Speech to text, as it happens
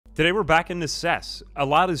Today we're back in Necesse. A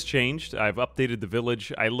lot has changed. I've updated the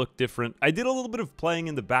village. I look different. I did a little bit of playing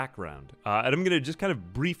in the background. And I'm going to just kind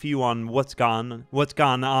of brief you on what's gone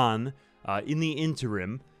on in the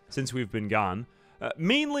interim since we've been gone.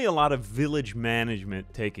 Mainly a lot of village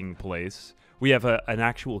management taking place. We have an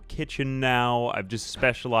actual kitchen now. I've just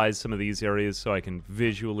specialized some of these areas so I can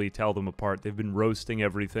visually tell them apart. They've been roasting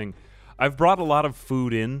everything. I've brought a lot of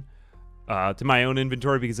food in to my own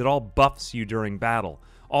inventory because it all buffs you during battle.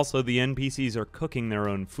 Also, the NPCs are cooking their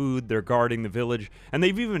own food, they're guarding the village, and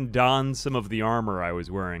they've even donned some of the armor I was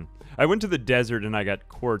wearing. I went to the desert and I got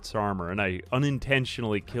quartz armor, and I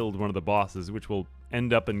unintentionally killed one of the bosses, which will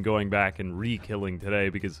end up in going back and re-killing today,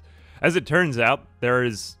 because, as it turns out, there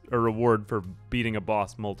is a reward for beating a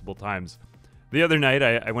boss multiple times. The other night,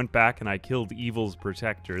 I went back and I killed Evil's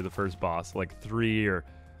Protector, the first boss, like 3 or...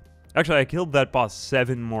 Actually, I killed that boss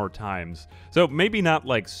 7 more times. So, maybe not,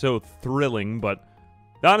 like, so thrilling, but...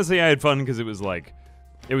 Honestly, I had fun because it was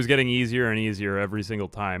getting easier and easier every single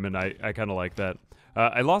time, and I kind of like that.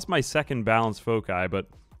 I lost my second balance foci, but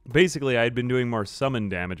basically I had been doing more summon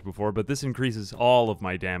damage before, but this increases all of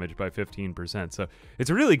my damage by 15%, so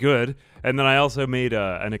it's really good. And then I also made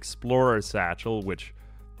an explorer satchel, which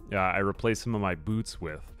I replaced some of my boots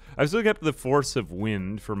with. I've still kept the force of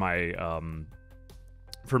wind for my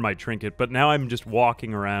trinket, but now I'm just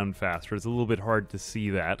walking around faster. It's a little bit hard to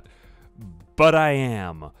see that. But I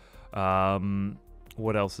am.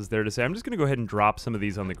 What else is there to say? I'm just going to go ahead and drop some of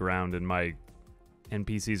these on the ground, and my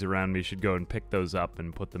NPCs around me should go and pick those up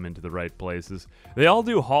and put them into the right places. They all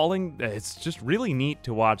do hauling. It's just really neat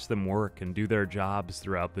to watch them work and do their jobs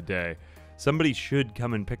throughout the day. Somebody should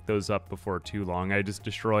come and pick those up before too long. I just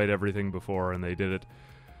destroyed everything before, and they did it.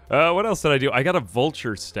 What else did I do? I got a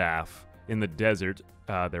vulture staff in the desert.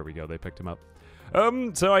 There we go. They picked him up.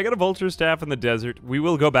 So I got a vulture staff in the desert. We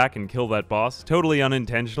will go back and kill that boss, totally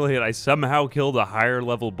unintentionally, and I somehow killed a higher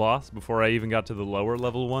level boss before I even got to the lower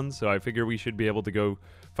level one, so I figure we should be able to go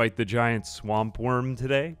fight the giant swamp worm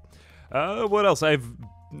today. What else? I've,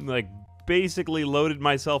 basically loaded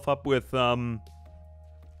myself up with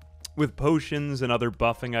potions and other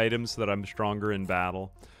buffing items so that I'm stronger in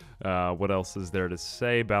battle. What else is there to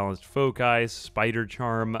say? Balanced foci, spider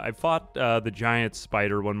charm. I fought the giant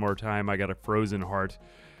spider one more time. I got a frozen heart.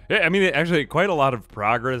 I mean, actually, quite a lot of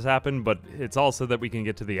progress happened, but it's also that we can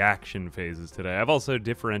get to the action phases today. I've also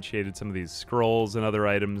differentiated some of these scrolls and other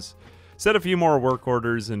items, set a few more work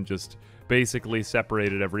orders, and just basically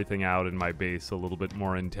separated everything out in my base a little bit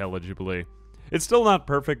more intelligibly. It's still not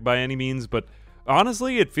perfect by any means, but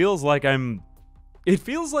honestly, it feels like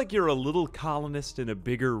you're a little colonist in a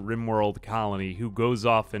bigger RimWorld colony who goes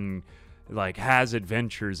off and, has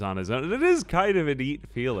adventures on his own. It is kind of a neat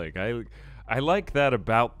feeling. I like that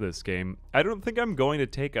about this game. I don't think I'm going to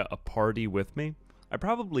take a party with me. I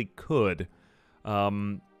probably could. But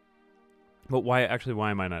why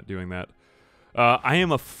am I not doing that? I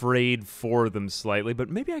am afraid for them slightly, but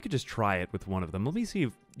maybe I could just try it with one of them. Let me see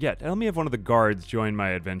if... Yeah, let me have one of the guards join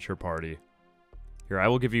my adventure party. Here, I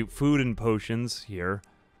will give you food and potions here.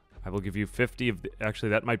 I will give you 50 of... Actually,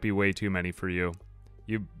 that might be way too many for you.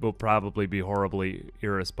 You will probably be horribly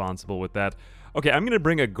irresponsible with that. Okay, I'm going to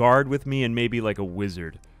bring a guard with me and maybe, a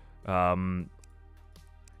wizard. Here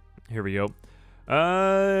we go.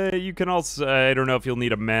 You can also... I don't know if you'll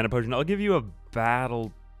need a mana potion. I'll give you a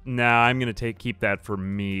battle... Nah, I'm going to keep that for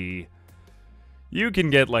me. You can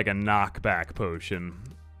get, a knockback potion.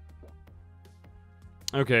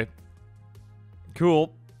 Okay.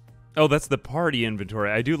 Cool. Oh, that's the party inventory.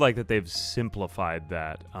 I do like that they've simplified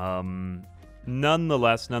that.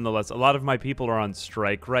 Nonetheless, a lot of my people are on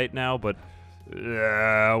strike right now, but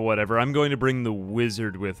whatever. I'm going to bring the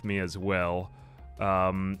wizard with me as well.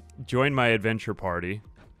 Join my adventure party.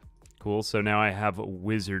 Cool, so now I have a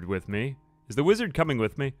wizard with me. Is the wizard coming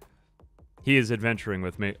with me? He is adventuring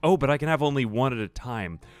with me. Oh, but I can have only one at a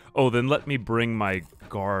time. Oh, then let me bring my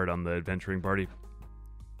guard on the adventuring party.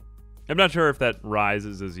 I'm not sure if that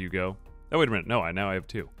rises as you go. Oh, wait a minute. No, now I have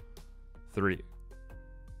 2. 3.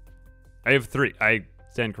 I have 3. I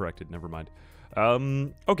stand corrected. Never mind.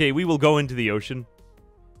 Okay, we will go into the ocean.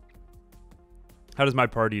 How does my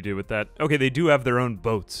party do with that? Okay, they do have their own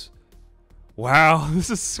boats. Wow, this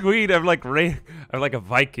is sweet. I'm like a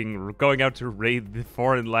Viking going out to raid the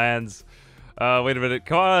foreign lands. Wait a minute.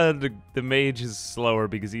 Come on. The mage is slower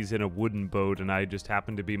because he's in a wooden boat, and I just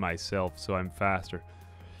happen to be myself, so I'm faster.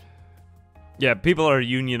 Yeah, people are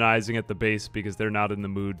unionizing at the base because they're not in the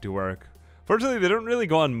mood to work. Fortunately, they don't really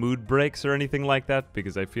go on mood breaks or anything like that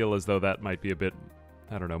because I feel as though that might be a bit,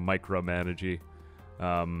 I don't know, micromanagey.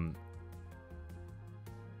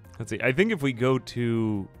 Let's see. I think if we go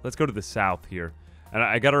to... Let's go to the south here. And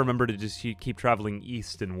I gotta remember to just keep traveling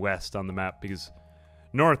east and west on the map, because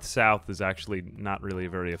north-south is actually not really a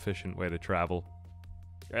very efficient way to travel.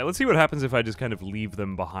 Alright, let's see what happens if I just kind of leave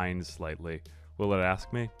them behind slightly. Will it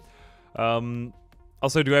ask me?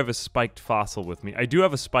 Also, do I have a spiked fossil with me? I do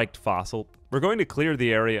have a spiked fossil. We're going to clear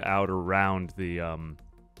the area out around the,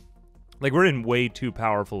 like, we're in way too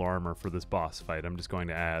powerful armor for this boss fight. I'm just going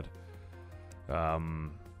to add.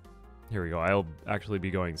 Here we go. I'll actually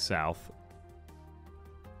be going south.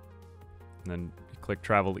 And then click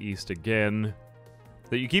travel east again.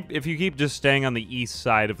 So if you keep just staying on the east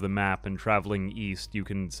side of the map and traveling east, you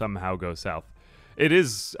can somehow go south. It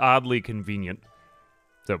is oddly convenient,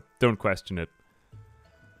 so don't question it.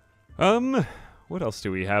 What else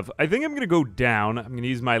do we have? I think I'm gonna go down. I'm gonna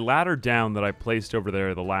use my ladder down that I placed over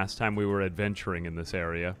there the last time we were adventuring in this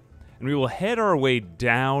area. And we will head our way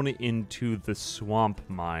down into the swamp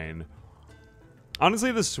mine.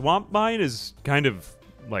 Honestly, the swamp mine is kind of,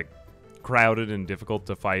 like, crowded and difficult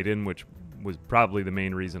to fight in, which was probably the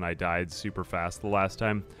main reason I died super fast the last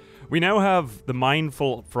time. We now have the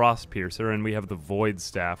Mindful Frost Piercer, and we have the Void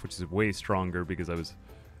Staff, which is way stronger because I was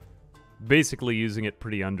basically using it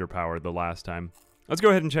pretty underpowered the last time. Let's go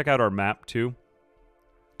ahead and check out our map, too.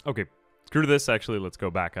 Okay, screw this. Actually, let's go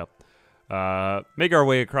back up. Make our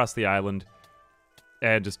way across the island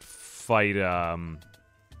and just fight,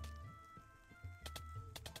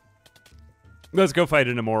 let's go fight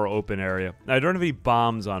in a more open area. I don't have any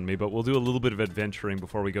bombs on me, but we'll do a little bit of adventuring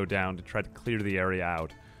before we go down to try to clear the area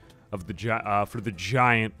out of the for the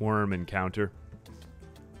giant worm encounter.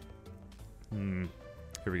 Here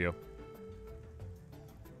we go.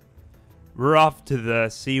 We're off to the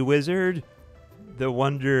Sea Wizard. The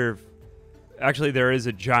wonder... Actually, there is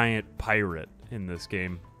a giant pirate in this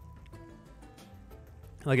game.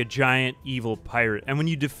 Like a giant evil pirate. And when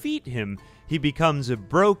you defeat him, he becomes a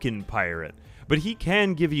broken pirate. But he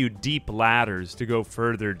can give you deep ladders to go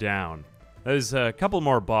further down. There's a couple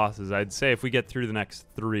more bosses. I'd say if we get through the next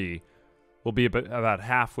 3, we'll be about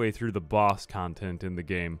halfway through the boss content in the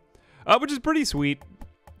game. Which is pretty sweet.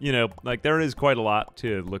 You know, like, there is quite a lot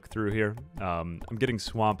to look through here. I'm getting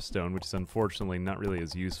Swamp Stone, which is unfortunately not really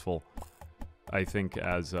as useful, I think,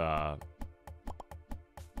 as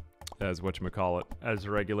whatchamacallit, as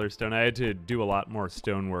regular stone. I had to do a lot more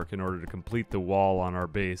stonework in order to complete the wall on our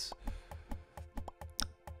base.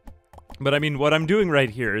 But I mean, what I'm doing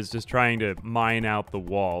right here is just trying to mine out the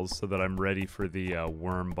walls so that I'm ready for the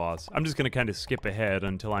worm boss. I'm just going to kind of skip ahead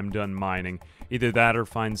until I'm done mining. Either that or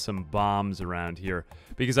find some bombs around here.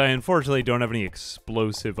 Because I unfortunately don't have any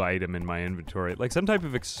explosive item in my inventory. Like, some type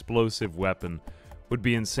of explosive weapon would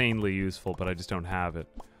be insanely useful, but I just don't have it.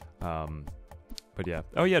 But yeah.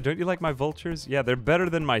 Oh yeah, don't you like my vultures? Yeah, they're better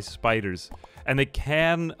than my spiders. And they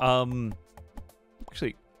can,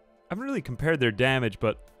 actually, I haven't really compared their damage,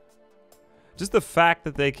 but just the fact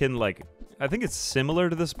that they can, like, I think it's similar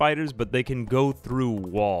to the spiders, but they can go through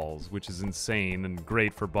walls, which is insane and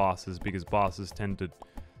great for bosses, because bosses tend to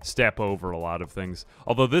step over a lot of things.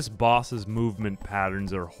 Although this boss's movement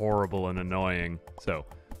patterns are horrible and annoying. So,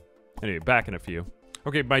 anyway, back in a few.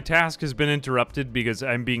 Okay, my task has been interrupted because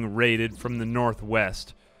I'm being raided from the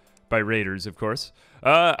northwest. By raiders, of course.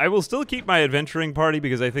 I will still keep my adventuring party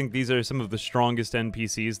because I think these are some of the strongest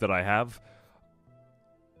NPCs that I have.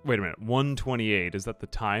 Wait a minute, 1:28, is that the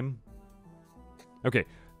time? Okay,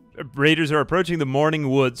 raiders are approaching the morning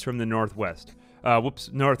woods from the northwest. Whoops,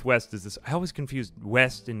 northwest is this. I always confuse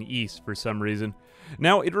west and east for some reason.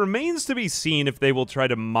 Now, it remains to be seen if they will try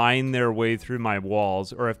to mine their way through my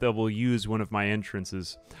walls or if they will use one of my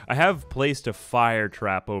entrances. I have placed a fire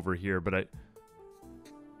trap over here, but okay,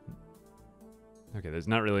 there's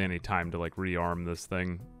not really any time to, like, rearm this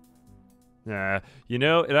thing. You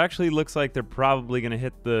know, it actually looks like they're probably going to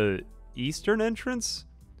hit the eastern entrance.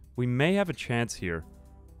 We may have a chance here.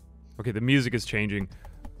 Okay, the music is changing.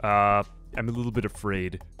 I'm a little bit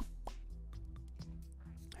afraid.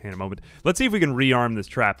 Hang on a moment. Let's see if we can rearm this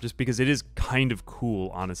trap, just because it is kind of cool,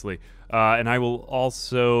 honestly. And I will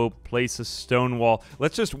also place a stone wall.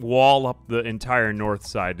 Let's just wall up the entire north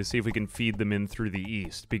side to see if we can feed them in through the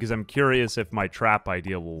east, because I'm curious if my trap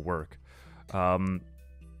idea will work. Don't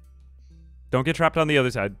get trapped on the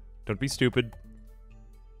other side. Don't be stupid.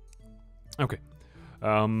 Okay.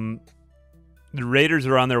 The raiders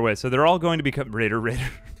are on their way, so they're all going to become... Raider.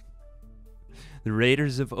 The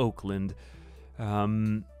Raiders of Oakland.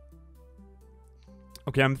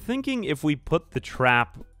 Okay, I'm thinking if we put the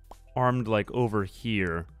trap armed, like, over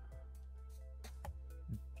here,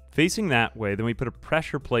 facing that way, then we put a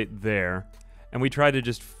pressure plate there, and we try to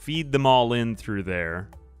just feed them all in through there.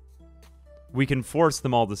 We can force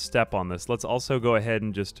them all to step on this. Let's also go ahead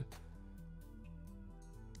and just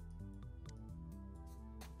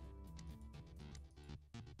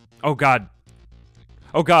Oh, God.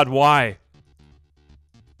 Oh, God, why?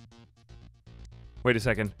 Wait a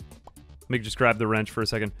second. Let me just grab the wrench for a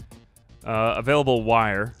second. Available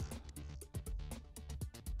wire.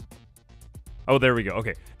 Oh, there we go.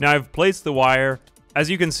 Okay. Now I've placed the wire. As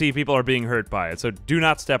you can see, people are being hurt by it. So do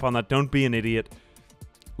not step on that. Don't be an idiot.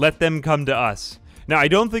 Let them come to us. Now, I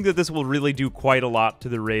don't think that this will really do quite a lot to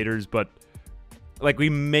the raiders, but like we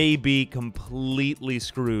may be completely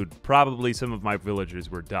screwed. Probably some of my villagers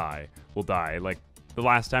will die. Like the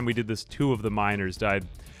last time we did this, 2 of the miners died.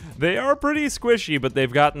 They are pretty squishy, but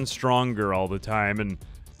they've gotten stronger all the time, and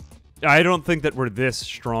I don't think that we're this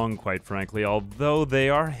strong, quite frankly, although they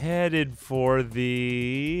are headed for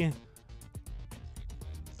the...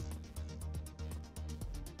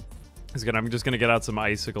 I'm just going to get out some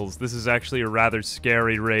icicles. This is actually a rather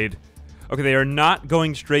scary raid. Okay, they are not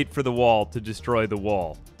going straight for the wall to destroy the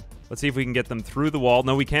wall. Let's see if we can get them through the wall.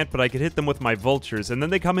 No, we can't, but I could hit them with my vultures, and then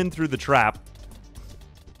they come in through the trap.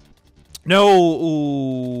 No!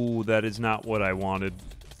 Ooh, that is not what I wanted.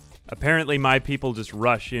 Apparently, my people just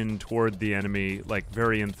rush in toward the enemy, like,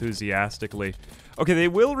 very enthusiastically. Okay, they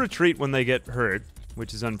will retreat when they get hurt,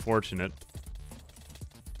 which is unfortunate.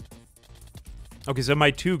 Okay, so my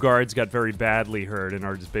 2 guards got very badly hurt and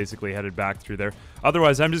are just basically headed back through there.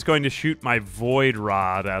 Otherwise, I'm just going to shoot my void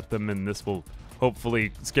rod at them, and this will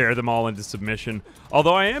hopefully scare them all into submission.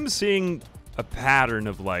 Although I am seeing a pattern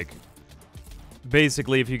of, like,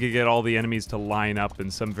 basically if you could get all the enemies to line up in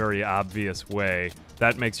some very obvious way,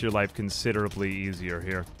 that makes your life considerably easier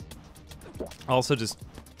here. Also, just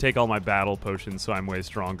take all my battle potions so I'm way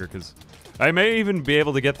stronger, because I may even be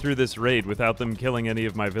able to get through this raid without them killing any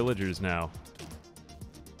of my villagers now.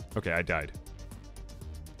 Okay, I died.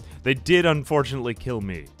 They did, unfortunately, kill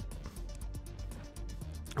me.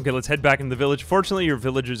 Okay, let's head back into the village. Fortunately, your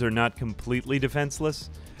villagers are not completely defenseless,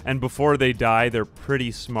 and before they die, they're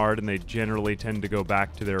pretty smart, and they generally tend to go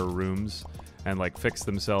back to their rooms and, like, fix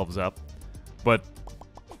themselves up. But,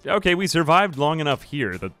 okay, we survived long enough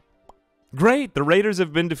here. Great! The raiders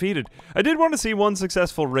have been defeated. I did want to see one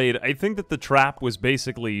successful raid. I think that the trap was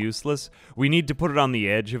basically useless. We need to put it on the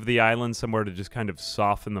edge of the island, somewhere to just kind of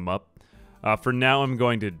soften them up. For now, I'm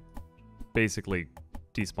going to basically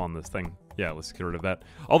despawn this thing. Yeah, let's get rid of that.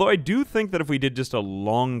 Although I do think that if we did just a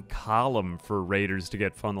long column for raiders to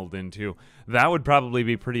get funneled into, that would probably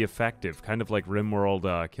be pretty effective. Kind of like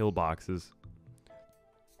RimWorld kill boxes.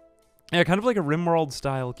 Yeah, kind of like a RimWorld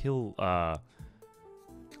style kill,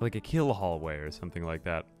 like a kill hallway or something like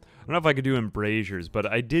that. I don't know if I could do embrasures,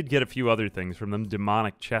 but I did get a few other things from them.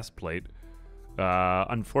 Demonic chestplate.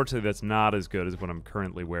 Unfortunately, that's not as good as what I'm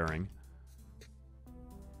currently wearing.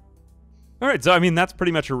 Alright, so I mean, that's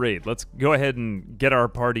pretty much a raid. Let's go ahead and get our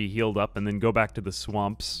party healed up and then go back to the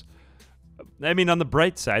swamps. I mean, on the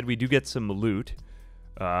bright side, we do get some loot.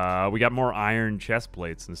 We got more iron chest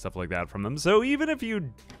plates and stuff like that from them. So even if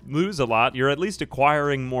you lose a lot, you're at least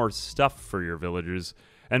acquiring more stuff for your villagers.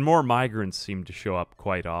 And more migrants seem to show up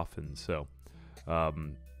quite often, so...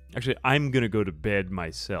 actually, I'm gonna go to bed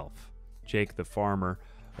myself. Jake the farmer.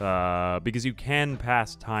 Because you can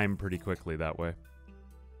pass time pretty quickly that way.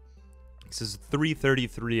 This is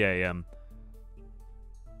 3:33 a.m.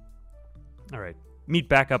 Alright, meet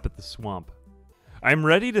back up at the swamp. I'm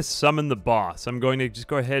ready to summon the boss. I'm going to just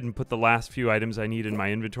go ahead and put the last few items I need in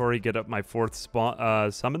my inventory, get up my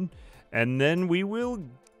 4th summon, and then we will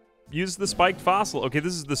use the spiked fossil. Okay,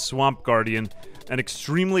 this is the Swamp Guardian, an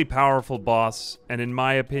extremely powerful boss, and in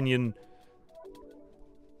my opinion,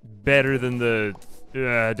 better than the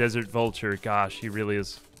Desert Vulture. Gosh, he really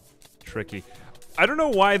is tricky. I don't know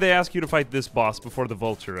why they ask you to fight this boss before the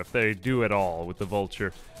Vulture, if they do at all with the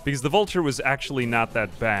Vulture, because the Vulture was actually not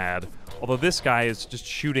that bad, although this guy is just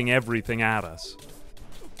shooting everything at us.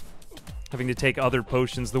 Having to take other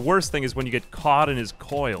potions. The worst thing is when you get caught in his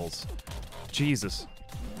coils. Jesus.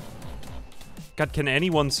 God, can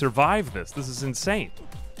anyone survive this? This is insane.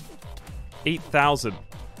 8,000.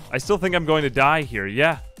 I still think I'm going to die here,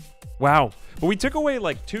 yeah. Wow. But we took away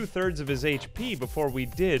like 2/3 of his HP before we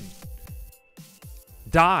did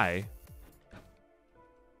die.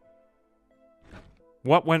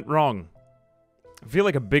 What went wrong? I feel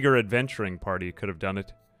like a bigger adventuring party could have done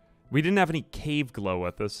it. We didn't have any cave glow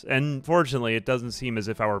with us, and fortunately it doesn't seem as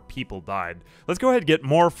if our people died. Let's go ahead and get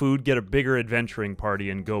more food, get a bigger adventuring party,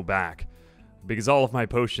 and go back. Because all of my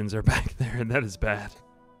potions are back there, and that is bad.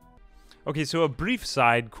 Okay, so a brief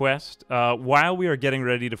side quest. While we are getting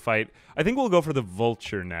ready to fight, I think we'll go for the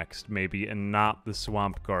Vulture next, maybe, and not the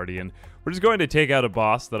Swamp Guardian. We're just going to take out a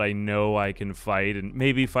boss that I know I can fight, and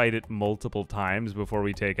maybe fight it multiple times before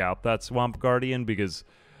we take out that Swamp Guardian, because,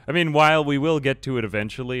 I mean, while we will get to it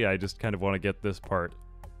eventually, I just kind of want to get this part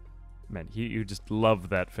Man, you just love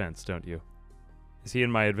that fence, don't you? Is he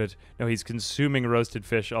in my advent? No, he's consuming roasted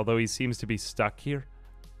fish, although he seems to be stuck here.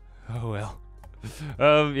 Oh, well.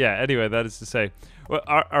 Yeah, anyway, that is to say, well,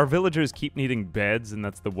 our villagers keep needing beds, and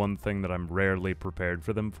that's the one thing that I'm rarely prepared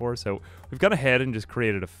for them for. So we've gone ahead and just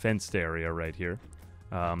created a fenced area right here.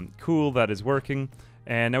 Cool, that is working.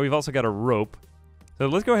 And now we've also got a rope. So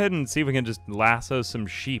let's go ahead and see if we can just lasso some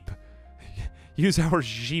sheep. Use our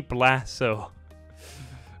sheep lasso.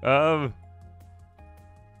 Alright,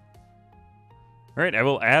 I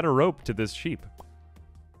will add a rope to this sheep.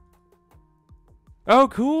 Oh,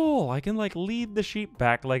 cool! I can, like, lead the sheep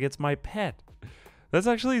back like it's my pet. That's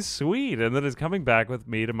actually sweet. And then it's coming back with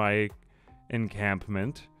me to my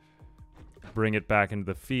encampment. Bring it back into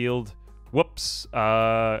the field. Whoops.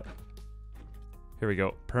 Here we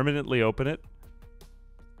go. Permanently open it.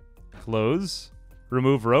 Close.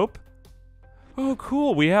 Remove rope. Oh,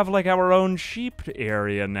 cool. We have, like, our own sheep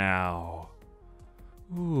area now.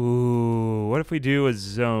 Ooh, what if we do a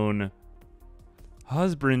zone?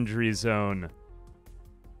 Husbandry zone.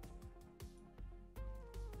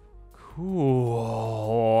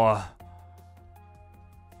 Cool.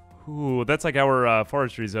 Ooh, that's like our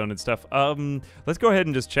forestry zone and stuff. Let's go ahead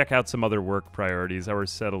and just check out some other work priorities. Our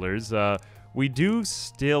settlers. We do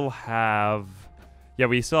still have... Yeah,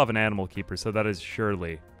 we still have an animal keeper, so that is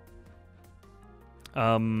Shirley.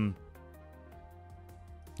 Yeah,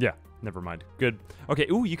 never mind. Good. Okay,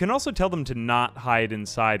 ooh, you can also tell them to not hide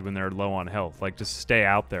inside when they're low on health. Like, just stay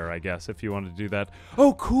out there, I guess, if you want to do that.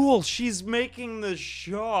 Oh, cool! She's making the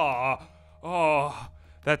shaw! Oh,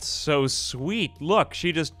 that's so sweet. Look,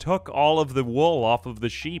 she just took all of the wool off of the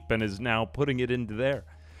sheep and is now putting it into there.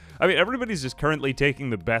 I mean, everybody's just currently taking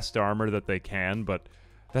the best armor that they can, but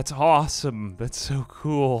that's awesome. That's so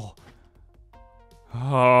cool.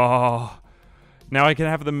 Oh... Now I can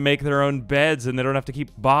have them make their own beds, and they don't have to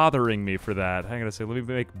keep bothering me for that. Hang on a second. Let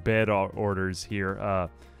me make bed orders here.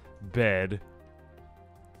 Bed.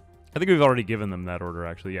 I think we've already given them that order,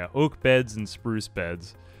 actually. Yeah, oak beds and spruce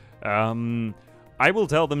beds. I will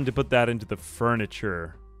tell them to put that into the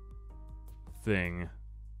furniture thing.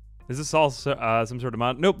 Is this all some sort of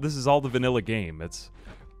mod? Nope, this is all the vanilla game. It's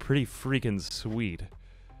pretty freaking sweet.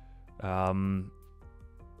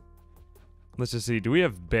 Let's just see. Do we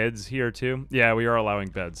have beds here, too? Yeah, we are allowing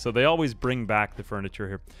beds. So they always bring back the furniture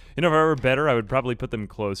here. You know, if I were better, I would probably put them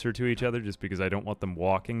closer to each other just because I don't want them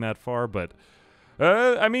walking that far. But,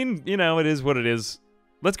 I mean, you know, it is what it is.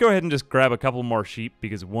 Let's go ahead and just grab a couple more sheep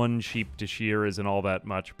because one sheep to shear isn't all that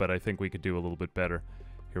much, but I think we could do a little bit better.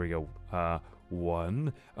 Here we go.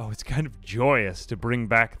 One. Oh, it's kind of joyous to bring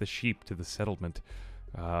back the sheep to the settlement.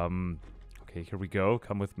 Okay, here we go.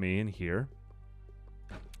 Come with me in here.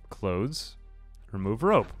 Close. Remove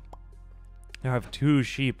rope. Now I have 2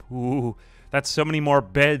 sheep. Ooh, that's so many more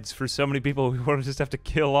beds for so many people. We won't just have to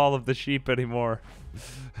kill all of the sheep anymore.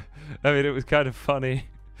 I mean, it was kind of funny,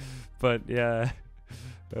 but yeah.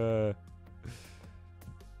 Let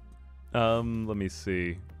me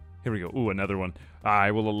see. Here we go. Ooh, another one.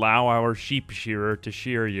 I will allow our sheep shearer to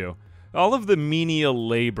shear you. All of the menial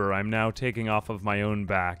labor I'm now taking off of my own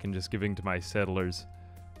back and just giving to my settlers.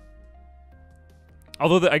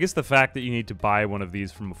 Although, I guess the fact that you need to buy one of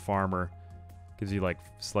these from a farmer gives you, like,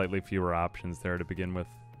 slightly fewer options there to begin with.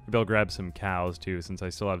 Maybe I'll grab some cows, too, since I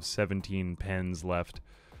still have 17 pens left.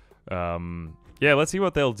 Yeah, let's see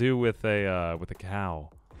what they'll do with a cow.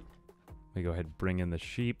 Let me go ahead and bring in the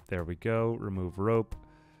sheep. There we go. Remove rope.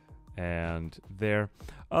 And there.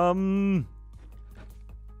 I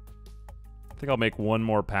think I'll make one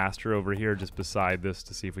more pasture over here just beside this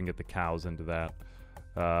to see if we can get the cows into that.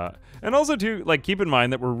 And also, too, like, keep in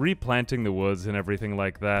mind that we're replanting the woods and everything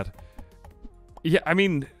like that. Yeah, I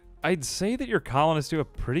mean, I'd say that your colonists do a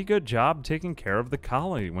pretty good job taking care of the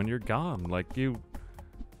colony when you're gone. Like,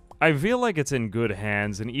 I feel like it's in good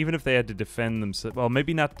hands, and even if they had to defend themselves... Well,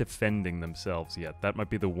 maybe not defending themselves yet. That might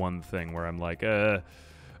be the one thing where I'm like,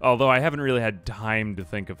 Although I haven't really had time to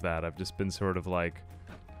think of that. I've just been sort of like,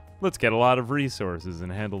 let's get a lot of resources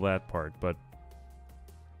and handle that part, but...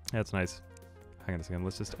 That's nice. Hang on a second,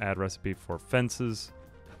 let's just add recipe for fences.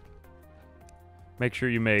 Make sure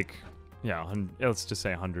you make, yeah, let's just say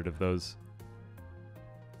 100 of those.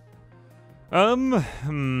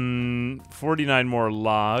 49 more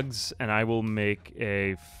logs, and I will make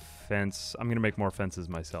a fence. I'm gonna make more fences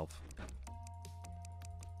myself.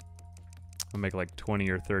 I'll make like 20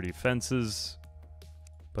 or 30 fences.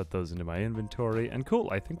 Put those into my inventory, and cool,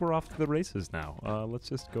 I think we're off to the races now. Let's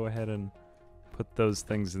just go ahead and put those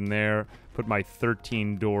things in there. Put my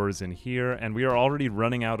 13 doors in here, and we are already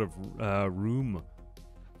running out of room.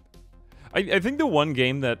 I think the one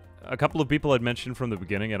game that a couple of people had mentioned from the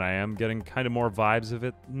beginning, and I am getting kind of more vibes of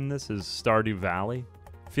it. And this is Stardew Valley.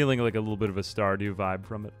 Feeling like a little bit of a Stardew vibe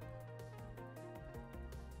from it.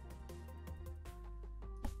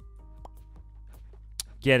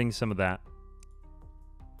 Getting some of that.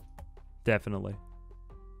 Definitely.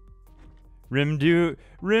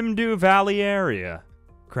 Rimdew Valley area.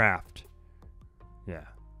 Craft. Yeah.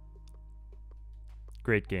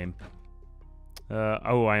 Great game.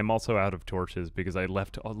 Oh, I am also out of torches because I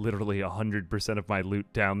left literally 100% of my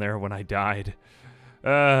loot down there when I died.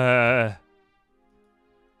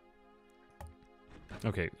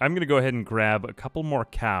 Okay, I'm gonna go ahead and grab a couple more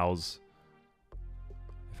cows.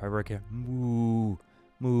 If I were to moo,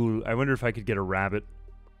 moo. I wonder if I could get a rabbit.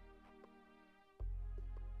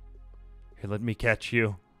 Here, let me catch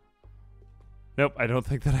you. Nope, I don't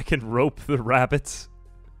think that I can rope the rabbits.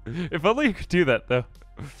 If only you could do that, though.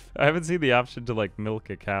 I haven't seen the option to, like, milk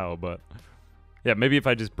a cow, but... Yeah, maybe if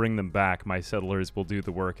I just bring them back, my settlers will do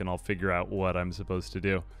the work and I'll figure out what I'm supposed to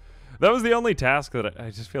do. That was the only task that I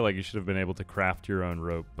just feel like you should have been able to craft your own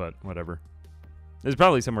rope, but whatever. There's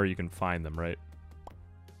probably somewhere you can find them, right?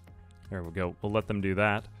 There we go. We'll let them do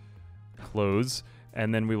that. Close.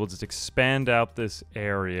 And then we will just expand out this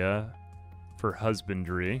area for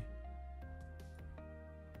husbandry.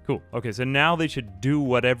 Cool. Okay, so now they should do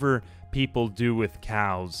whatever people do with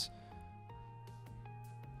cows.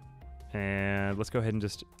 And let's go ahead and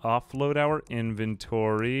just offload our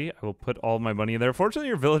inventory. I will put all my money in there. Fortunately,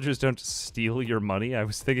 your villagers don't steal your money. I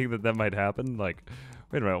was thinking that that might happen. Like,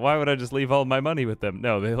 wait a minute, why would I just leave all my money with them?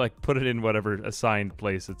 No, they, like, put it in whatever assigned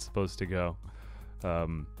place it's supposed to go.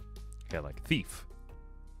 Yeah, like, thief.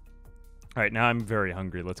 All right, now I'm very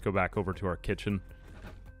hungry. Let's go back over to our kitchen.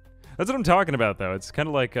 That's what I'm talking about, though. It's kind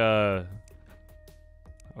of like, okay,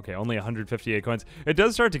 only 158 coins. It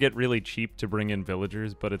does start to get really cheap to bring in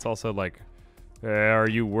villagers, but it's also like, are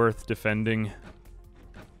you worth defending?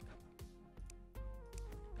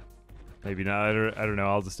 Maybe not. I don't know.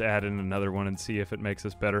 I'll just add in another one and see if it makes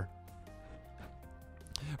us better.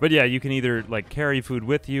 But yeah, you can either, like, carry food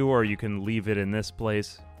with you, or you can leave it in this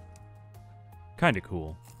place. Kind of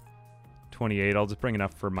cool. 28. I'll just bring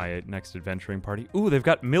enough for my next adventuring party. Ooh, they've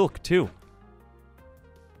got milk, too.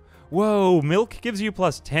 Whoa, milk gives you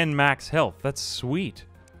plus 10 max health. That's sweet.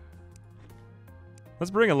 Let's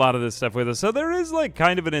bring a lot of this stuff with us. So there is, like,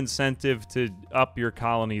 kind of an incentive to up your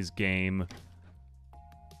colony's game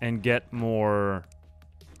and get more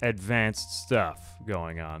advanced stuff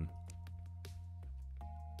going on.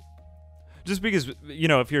 Just because, you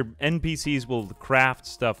know, if your NPCs will craft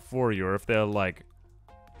stuff for you, or if they'll, like,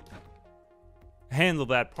 handle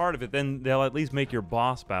that part of it, then they'll at least make your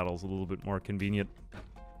boss battles a little bit more convenient.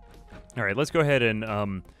 All right, let's go ahead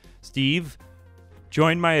and, Steve,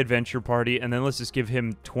 join my adventure party, and then let's just give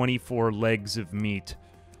him 24 legs of meat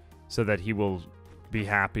so that he will be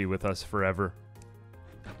happy with us forever.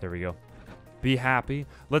 There we go. Be happy.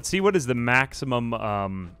 Let's see what is the maximum,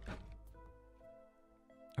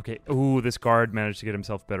 okay, ooh, this guard managed to get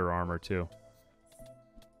himself better armor, too.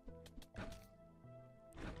 Here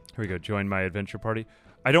we go, join my adventure party.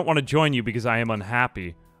 I don't want to join you because I am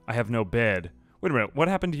unhappy. I have no bed. Wait a minute, what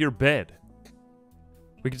happened to your bed?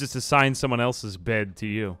 We could just assign someone else's bed to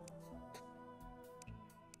you.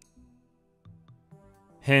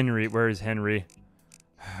 Henry, where is Henry?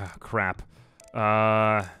 Crap.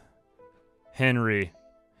 Henry.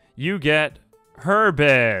 You get her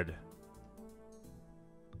bed.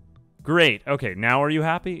 Great, okay, now are you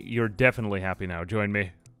happy? You're definitely happy now, join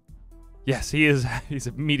me. Yes, he is. He's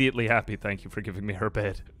immediately happy. Thank you for giving me her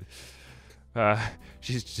bed.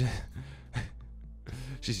 She's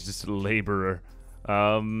just a laborer.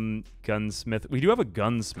 Gunsmith. We do have a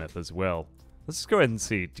gunsmith as well. Let's just go ahead and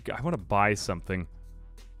see. I want to buy something.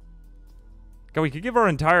 God, we could give our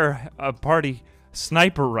entire party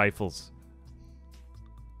sniper rifles.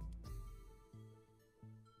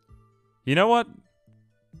 You know what?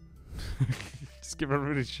 Just give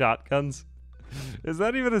everybody shotguns. Is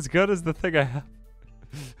that even as good as the thing I have?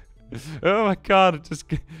 Oh my god, just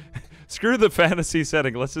screw the fantasy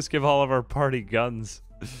setting. Let's just give all of our party guns.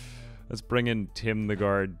 Let's bring in Tim the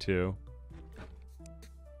guard too.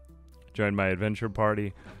 Join my adventure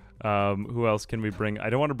party. Who else can we bring? I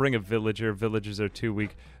don't want to bring a villager. Villagers are too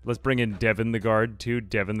weak. Let's bring in Devin the guard too.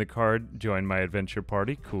 Devin the guard, join my adventure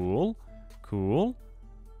party. Cool. Cool.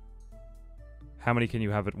 How many can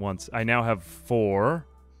you have at once? I now have 4.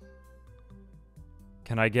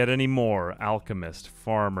 Can I get any more? Alchemist,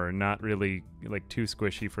 farmer, not really, like, too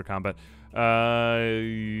squishy for combat.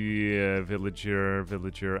 Yeah, villager,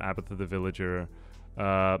 Abatha the villager.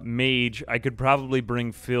 Mage. I could probably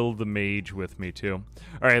bring Phil the Mage with me, too.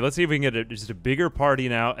 All right, let's see if we can get just a bigger party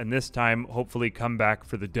now, and this time, hopefully, come back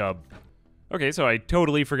for the dub. Okay, so I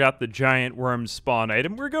totally forgot the giant worm spawn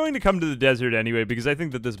item. We're going to come to the desert anyway, because I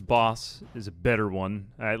think that this boss is a better one,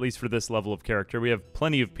 at least for this level of character. We have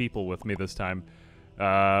plenty of people with me this time.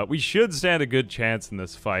 We should stand a good chance in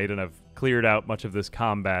this fight, and I've cleared out much of this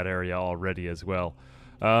combat area already as well.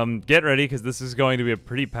 Get ready, because this is going to be a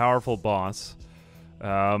pretty powerful boss.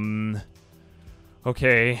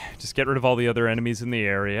 Okay, just get rid of all the other enemies in the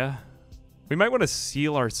area. We might want to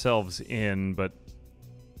seal ourselves in, but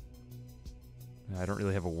I don't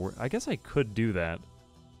really have a word. I guess I could do that.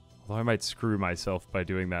 Although I might screw myself by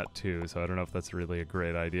doing that too, so I don't know if that's really a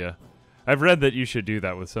great idea. I've read that you should do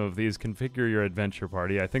that with some of these. Configure your adventure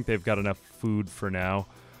party. I think they've got enough food for now.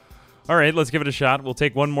 Alright, let's give it a shot. We'll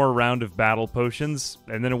take one more round of battle potions,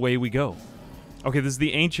 and then away we go. Okay, this is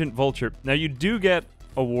the Ancient Vulture. Now, you do get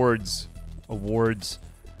rewards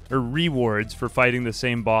for fighting the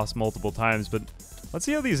same boss multiple times, but let's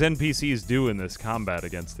see how these NPCs do in this combat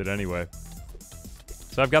against it anyway.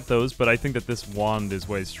 So I've got those, but I think that this wand is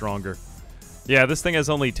way stronger. Yeah, this thing has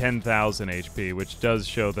only 10,000 HP, which does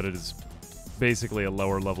show that it is basically a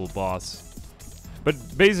lower level boss. But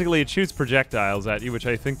basically it shoots projectiles at you, which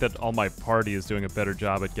I think that all my party is doing a better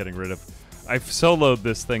job at getting rid of. I've soloed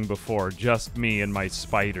this thing before, just me and my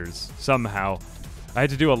spiders, somehow. I had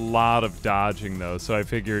to do a lot of dodging though, so I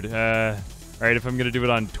figured, alright, if I'm gonna do it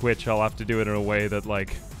on Twitch, I'll have to do it in a way that,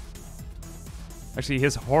 like... Actually, he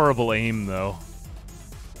has horrible aim though.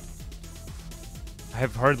 I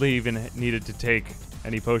have hardly even needed to take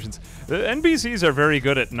any potions. The NPCs are very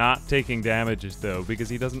good at not taking damages, though, because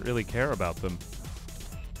he doesn't really care about them.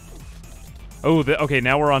 Oh, okay,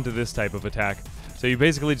 now we're on to this type of attack. So you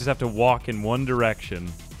basically just have to walk in one direction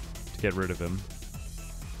to get rid of him.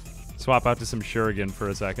 Swap out to some Shuriken for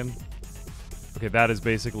a second. Okay, that is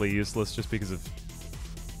basically useless just because of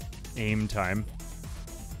aim time.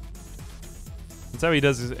 That's how he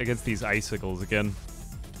does against these icicles again.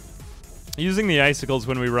 Using the icicles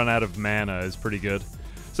when we run out of mana is pretty good.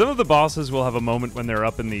 Some of the bosses will have a moment when they're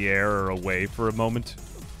up in the air or away for a moment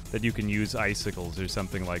that you can use icicles or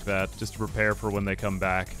something like that, just to prepare for when they come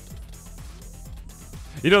back.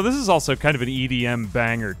 You know, this is also kind of an EDM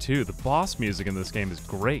banger too. The boss music in this game is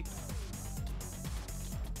great.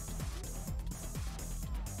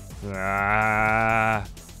 Ah.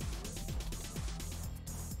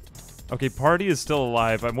 Okay, party is still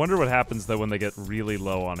alive. I wonder what happens, though, when they get really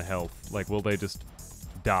low on health. Like, will they just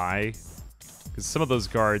die? Because some of those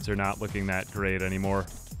guards are not looking that great anymore.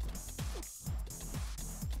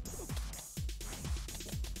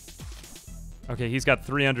 Okay, he's got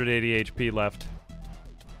 380 HP left.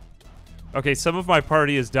 Okay, some of my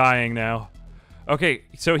party is dying now. Okay,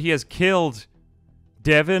 so he has killed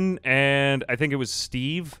Devin and I think it was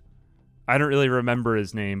Steve. I don't really remember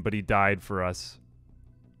his name, but he died for us.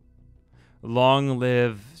 Long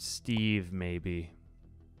live Steve, maybe.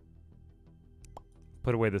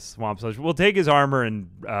 Put away the swamp sludge. We'll take his armor and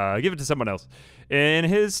give it to someone else in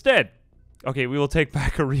his stead. Okay, we will take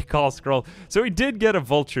back a recall scroll. So we did get a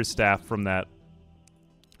vulture staff from that.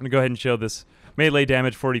 I'm going to go ahead and show this. Melee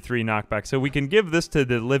damage 43 knockback. So we can give this to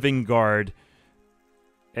the living guard,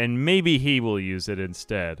 and maybe he will use it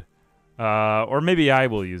instead. Or maybe I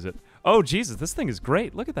will use it. Oh, Jesus, this thing is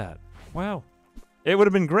great. Look at that. Wow. It would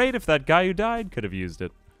have been great if that guy who died could have used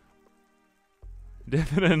it.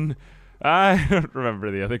 Dividend. I don't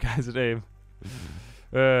remember the other guy's name.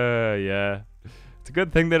 Yeah. It's a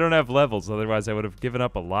good thing they don't have levels, otherwise I would have given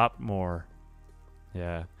up a lot more.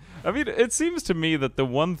 Yeah. I mean, it seems to me that the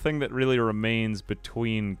one thing that really remains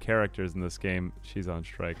between characters in this game... She's on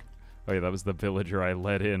strike. Oh yeah, that was the villager I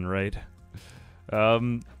let in, right?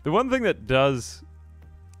 The one thing that does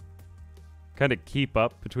kind of keep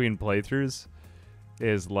up between playthroughs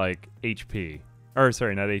is, like, HP. Or,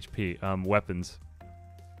 sorry, not HP. Weapons.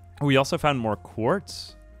 We also found more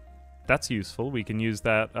quartz. That's useful. We can use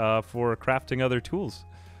that for crafting other tools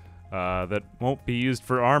that won't be used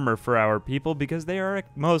for armor for our people because they are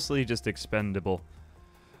mostly just expendable.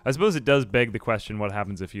 I suppose it does beg the question, what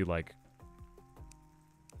happens if you, like,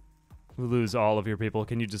 lose all of your people?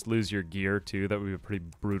 Can you just lose your gear, too? That would be a pretty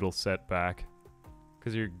brutal setback.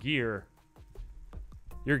 Because your gear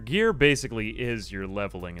basically is your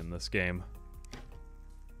leveling in this game.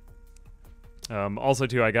 Also,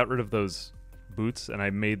 too, I got rid of those boots, and I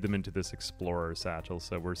made them into this explorer satchel,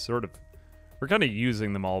 so we're kind of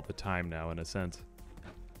using them all the time now, in a sense.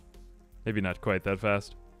 Maybe not quite that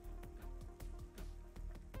fast.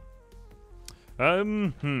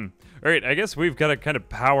 Alright, I guess we've got to kind of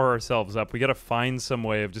power ourselves up. We got to find some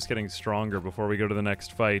way of just getting stronger before we go to the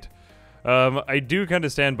next fight. I do kind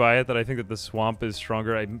of stand by it that I think that the swamp is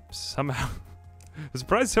stronger. I'm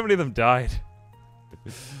surprised so many of them died.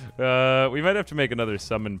 We might have to make another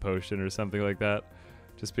summon potion or something like that.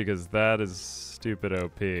 Just because that is stupid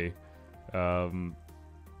OP.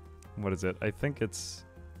 What is it? I think it's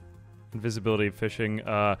invisibility, fishing.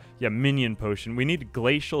 Yeah, minion potion. We need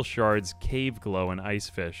glacial shards, cave glow, and ice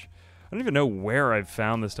fish. I don't even know where I've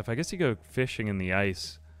found this stuff. I guess you go fishing in the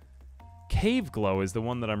ice. Cave glow is the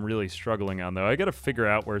one that I'm really struggling on, though. I gotta figure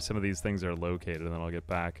out where some of these things are located, and then I'll get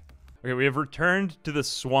back. Okay, we have returned to the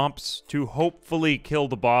swamps to hopefully kill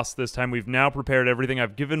the boss this time. We've now prepared everything.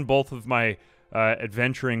 I've given both of my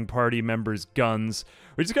adventuring party members guns.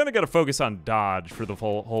 We just kind of got to focus on dodge for the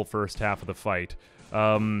whole first half of the fight.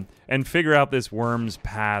 And figure out this worm's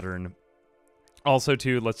pattern. Also,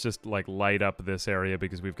 too, let's just, like, light up this area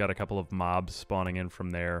because we've got a couple of mobs spawning in from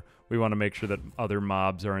there. We want to make sure that other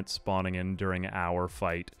mobs aren't spawning in during our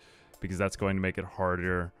fight because that's going to make it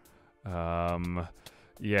harder.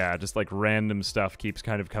 Yeah, just, like, random stuff keeps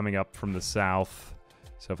kind of coming up from the south.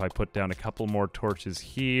 So if I put down a couple more torches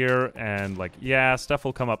here and, like, yeah, stuff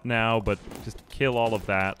will come up now, but just kill all of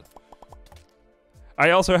that.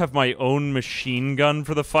 I also have my own machine gun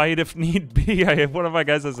for the fight if need be. I have one of my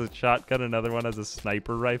guys has a shotgun, another one has a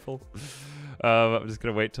sniper rifle. I'm just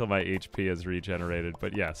going to wait till my HP is regenerated.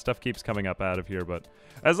 But yeah, stuff keeps coming up out of here. But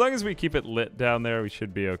as long as we keep it lit down there, we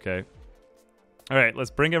should be okay. All right,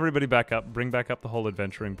 let's bring everybody back up. Bring back up the whole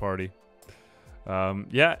adventuring party.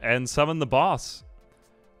 Yeah, and summon the boss.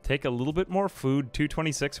 Take a little bit more food.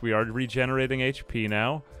 226. We are regenerating HP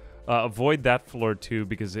now. Avoid that floor too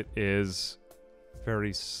because it is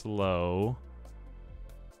very slow.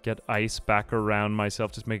 Get ice back around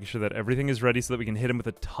myself, just making sure that everything is ready so that we can hit him with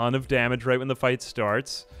a ton of damage right when the fight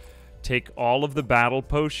starts. Take all of the battle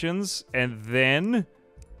potions, and then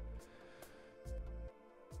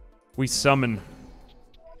we summon.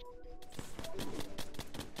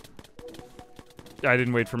 I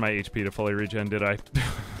didn't wait for my HP to fully regen, did I?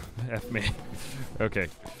 F me. Okay.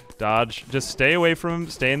 Dodge. Just stay away from him.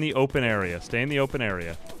 Stay in the open area. Stay in the open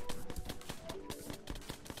area.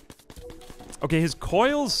 Okay, his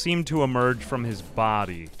coils seem to emerge from his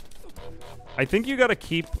body. I think you gotta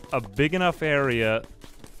keep a big enough area.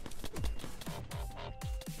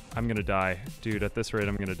 I'm gonna die. Dude, at this rate,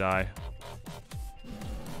 I'm gonna die.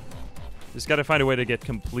 Just gotta find a way to get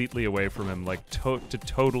completely away from him, like to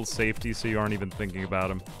total safety so you aren't even thinking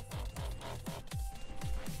about him.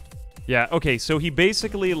 Yeah, okay, so he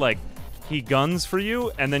basically, like, he guns for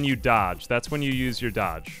you, and then you dodge. That's when you use your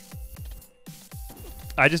dodge.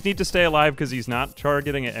 I just need to stay alive because he's not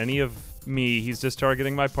targeting any of me. He's just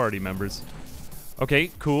targeting my party members.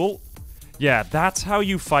 Okay, cool. Yeah, that's how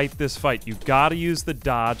you fight this fight. You gotta use the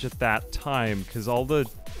dodge at that time because all the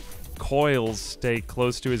coils stay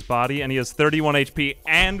close to his body, and he has 31 HP,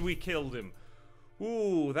 and we killed him.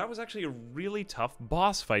 Ooh, that was actually a really tough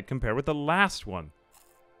boss fight compared with the last one.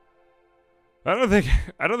 I don't think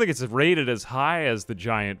it's rated as high as the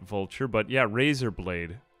giant vulture, but yeah, Razor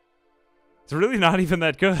Blade. It's really not even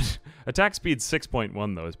that good. Attack speed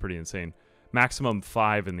 6.1 though is pretty insane. Maximum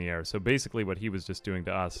 5 in the air. So basically what he was just doing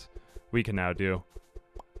to us, we can now do.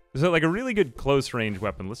 So like a really good close range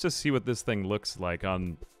weapon. Let's just see what this thing looks like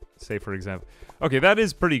on, say for example. Okay, that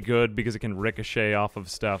is pretty good because it can ricochet off of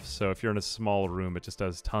stuff. So if you're in a small room, it just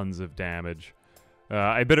does tons of damage.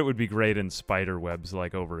 I bet it would be great in spider webs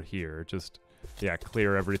like over here. Just, yeah,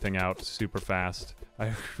 clear everything out super fast.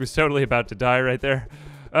 I was totally about to die right there.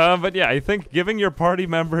 But yeah, I think giving your party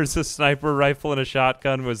members a sniper rifle and a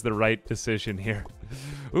shotgun was the right decision here.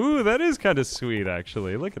 Ooh, that is kind of sweet,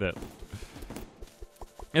 actually. Look at it.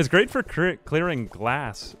 It's great for clearing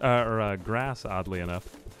grass, oddly enough.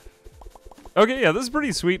 Okay, yeah, this is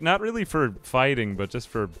pretty sweet. Not really for fighting, but just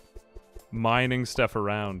for mining stuff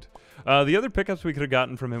around. The other pickups we could have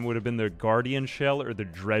gotten from him would have been the Guardian Shell or the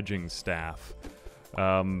Dredging Staff.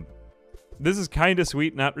 This is kind of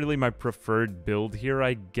sweet. Not really my preferred build here,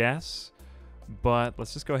 I guess. But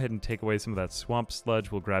let's just go ahead and take away some of that swamp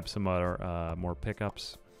sludge. We'll grab some more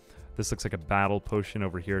pickups. This looks like a battle potion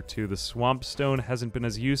over here, too. The swamp stone hasn't been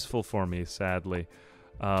as useful for me, sadly.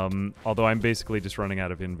 Although I'm basically just running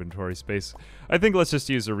out of inventory space. I think let's just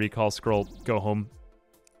use a recall scroll, go home.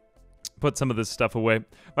 Put some of this stuff away.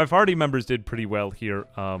 My party members did pretty well here.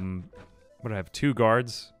 What do I have? 2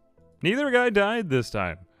 guards. Neither guy died this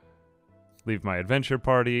time. Leave my adventure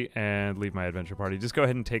party and leave my adventure party. Just go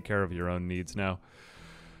ahead and take care of your own needs now.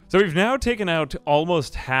 So we've now taken out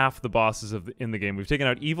almost half the bosses in the game. We've taken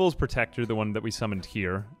out Evil's Protector, the one that we summoned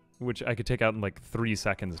here. which I could take out in like 3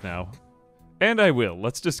 seconds now. And I will.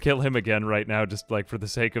 Let's just kill him again right now, just like for the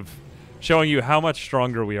sake of showing you how much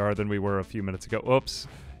stronger we are than we were a few minutes ago. Oops.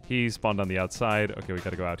 He spawned on the outside. Okay, we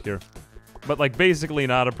gotta go out here. But like basically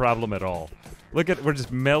not a problem at all. Look at, we're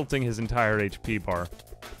just melting his entire HP bar.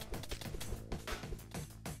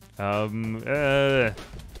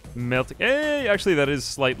 Melting. Hey, actually that is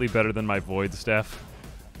slightly better than my void staff.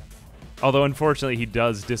 Although unfortunately he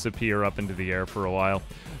does disappear up into the air for a while.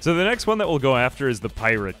 So the next one that we'll go after is the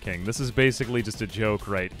Pirate King. This is basically just a joke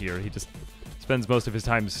right here. He just spends most of his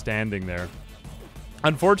time standing there.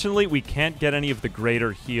 Unfortunately, we can't get any of the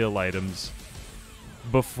greater heal items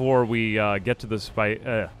before we get to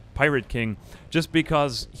the Pirate King, just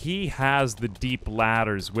because he has the deep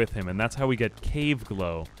ladders with him, and that's how we get Cave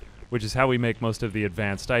Glow, which is how we make most of the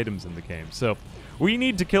advanced items in the game. So we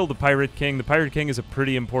need to kill the Pirate King. The Pirate King is a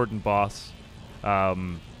pretty important boss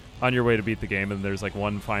on your way to beat the game, and there's like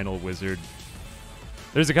one final wizard.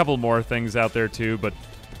 There's a couple more things out there too, but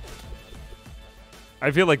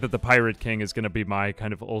I feel like that the Pirate King is going to be my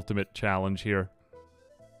kind of ultimate challenge here.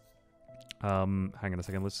 Hang on a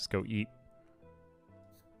second, let's just go eat.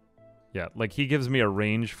 Yeah, like he gives me a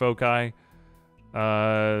range foci.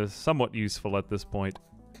 Somewhat useful at this point.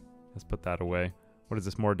 Let's put that away. What is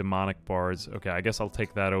this? More demonic bars. Okay, I guess I'll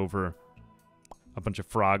take that over a bunch of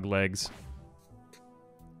frog legs.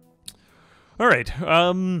 Alright,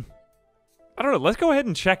 I don't know, let's go ahead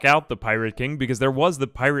and check out the Pirate King, because there was the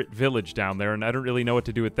pirate village down there, and I don't really know what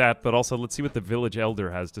to do with that, but also let's see what the village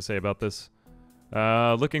elder has to say about this.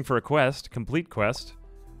 Looking for a quest, complete quest,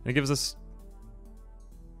 and it gives us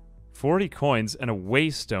 40 coins and a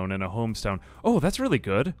waystone and a homestone. Oh, that's really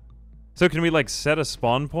good. So can we, like, set a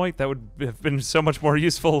spawn point? That would have been so much more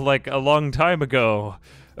useful, like, a long time ago.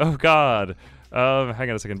 Oh, God. Hang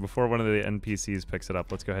on a second. Before one of the NPCs picks it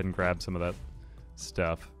up, let's go ahead and grab some of that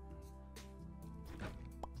stuff.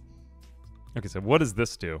 Okay, so what does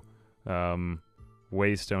this do? Waystone,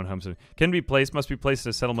 homestone. Must be placed at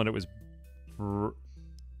a settlement it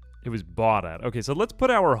was bought at. Okay, so let's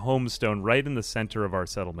put our homestone right in the center of our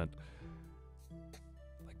settlement.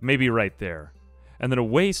 Like maybe right there. And then a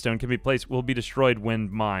waystone will be destroyed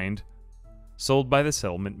when mined. Sold by the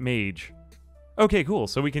settlement mage. Okay, cool.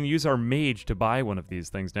 So we can use our mage to buy one of these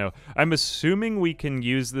things now. I'm assuming we can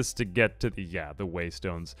use this to get to the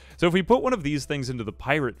waystones. So if we put one of these things into the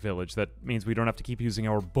pirate village, that means we don't have to keep using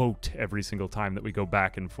our boat every single time that we go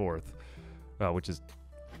back and forth. Which is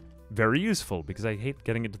very useful, because I hate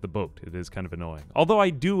getting into the boat. It is kind of annoying. Although I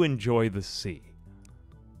do enjoy the sea.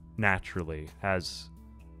 Naturally, as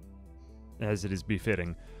it is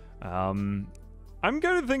befitting. I'm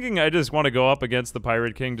kind of thinking I just want to go up against the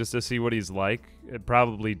Pirate King just to see what he's like. I'd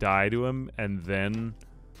probably die to him, and then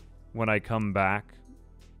when I come back,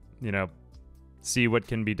 you know, see what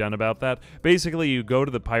can be done about that. Basically, you go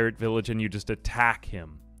to the pirate village and you just attack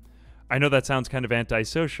him. I know that sounds kind of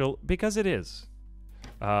antisocial, because it is.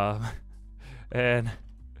 And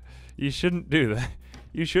you shouldn't do that.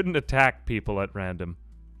 You shouldn't attack people at random.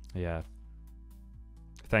 Yeah.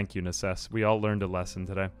 Thank you, Necesse. We all learned a lesson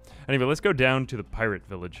today. Anyway, let's go down to the pirate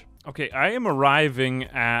village. Okay, I am arriving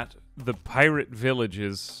at the pirate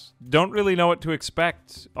villages. Don't really know what to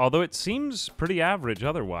expect, although it seems pretty average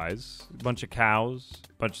otherwise. A bunch of cows,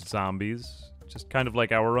 a bunch of zombies, just kind of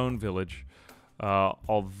like our own village.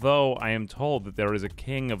 Although I am told that there is a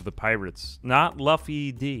king of the pirates. Not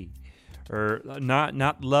Luffy D. Or,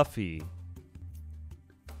 not Luffy.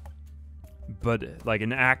 But, like,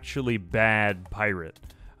 an actually bad pirate.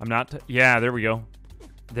 I'm not... yeah, there we go.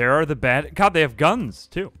 There are the bad... God, they have guns,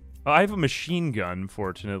 too. I have a machine gun,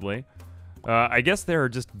 fortunately. I guess they're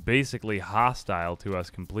just basically hostile to us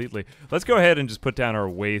completely. Let's go ahead and just put down our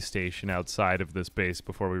way station outside of this base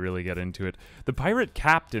before we really get into it. The pirate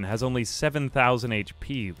captain has only 7,000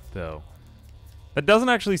 HP, though. That doesn't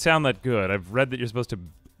actually sound that good. I've read that you're supposed to,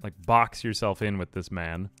 like, box yourself in with this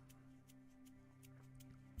man.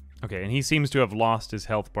 Okay, and he seems to have lost his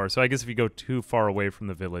health bar, so I guess if you go too far away from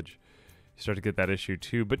the village, you start to get that issue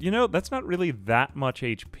too. But, you know, that's not really that much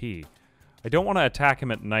HP. I don't want to attack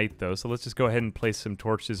him at night, though, so let's just go ahead and place some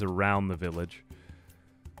torches around the village.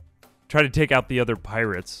 Try to take out the other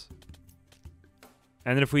pirates.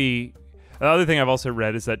 And then if we... the other thing I've also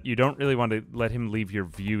read is that you don't really want to let him leave your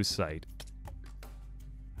view sight.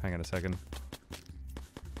 Hang on a second.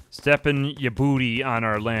 Steppin' ya booty on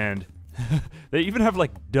our land. They even have,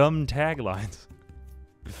 like, dumb taglines.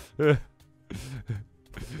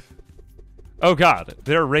 Oh, God.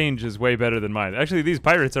 Their range is way better than mine. Actually, these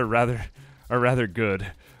pirates are rather good.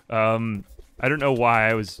 I don't know why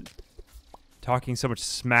I was talking so much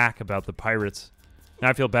smack about the pirates Now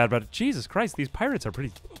I feel bad about it. Jesus Christ, these pirates are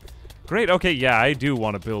pretty great. Okay, yeah, I do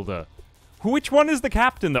want to build a... Which one is the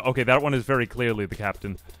captain, though? Okay, that one is very clearly the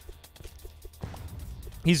captain.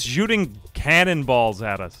 He's shooting cannonballs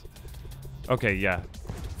at us. Okay, yeah.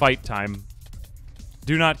 Fight time.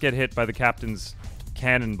 Do not get hit by the captain's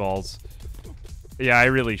cannonballs. Yeah, I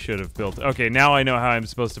really should have built... Okay, now I know how I'm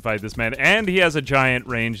supposed to fight this man. And he has a giant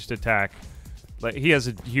ranged attack. Like, he has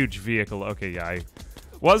a huge vehicle. Okay, yeah, I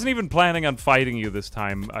wasn't even planning on fighting you this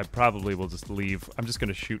time. I probably will just leave. I'm just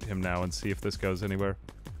gonna shoot him now and see if this goes anywhere.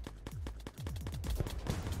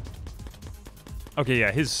 Okay,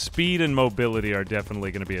 yeah, his speed and mobility are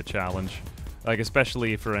definitely gonna be a challenge. Like,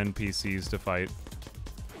 especially for NPCs to fight.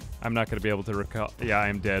 I'm not gonna be able to recall... Yeah, I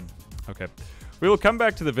am dead. Okay. We will come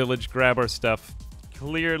back to the village, grab our stuff.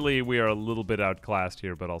 Clearly, we are a little bit outclassed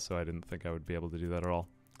here, but also I didn't think I would be able to do that at all.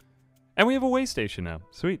 And we have a way station now.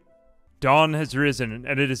 Sweet. Dawn has risen,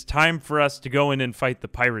 and it is time for us to go in and fight the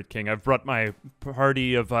Pirate King. I've brought my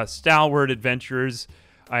party of stalwart adventurers.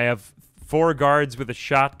 I have 4 guards with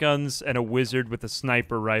shotguns and a wizard with a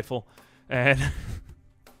sniper rifle. And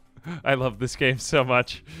I love this game so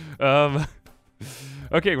much.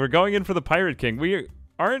 Okay, we're going in for the Pirate King. We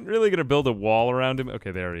aren't really going to build a wall around him.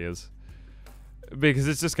 Okay, there he is. Because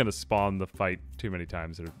it's just going to spawn the fight too many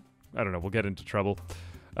times. Or, I don't know, we'll get into trouble.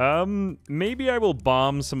 Maybe I will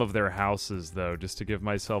bomb some of their houses, though, just to give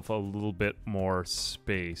myself a little bit more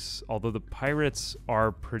space. Although the pirates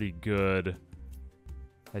are pretty good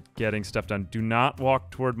at getting stuff done. Do not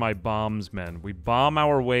walk toward my bombs, men. We bomb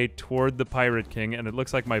our way toward the Pirate King, and it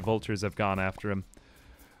looks like my vultures have gone after him.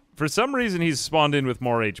 For some reason, he's spawned in with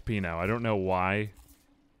more HP now. I don't know why.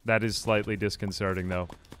 That is slightly disconcerting, though.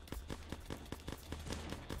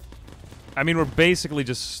 I mean, we're basically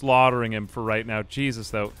just slaughtering him for right now.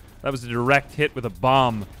 Jesus, though. That was a direct hit with a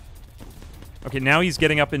bomb. Okay, now he's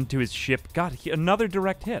getting up into his ship. God, another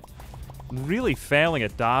direct hit. Really failing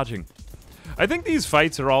at dodging. I think these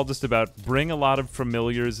fights are all just about bring a lot of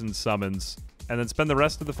familiars and summons, and then spend the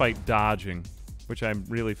rest of the fight dodging, which I'm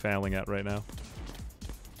really failing at right now.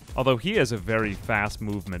 Although he has a very fast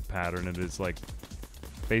movement pattern, and it's, like,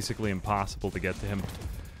 basically impossible to get to him.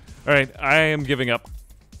 Alright, I am giving up.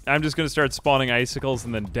 I'm just going to start spawning icicles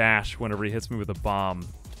and then dash whenever he hits me with a bomb.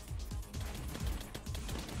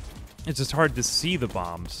 It's just hard to see the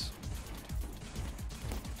bombs.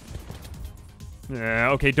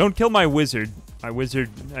 Okay, don't kill my wizard. My wizard,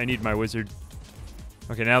 I need my wizard.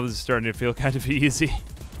 Okay, now this is starting to feel kind of easy.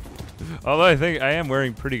 Although I think I am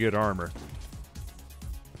wearing pretty good armor.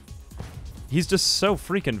 He's just so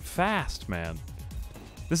freaking fast, man.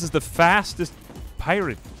 This is the fastest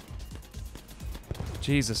pirate.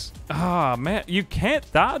 Jesus. Ah, man. You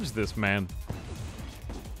can't dodge this, man.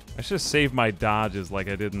 I should have saved my dodges like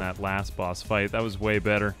I did in that last boss fight. That was way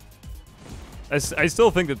better. I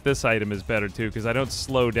still think that this item is better, too, because I don't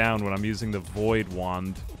slow down when I'm using the Void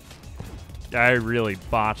Wand. I really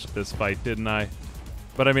botched this fight, didn't I?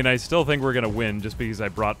 But, I mean, I still think we're going to win just because I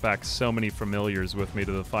brought back so many familiars with me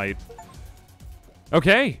to the fight.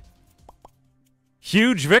 Okay.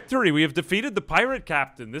 Huge victory. We have defeated the pirate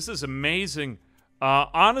captain. This is amazing.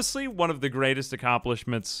 Honestly, one of the greatest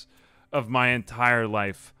accomplishments of my entire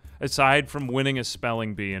life, aside from winning a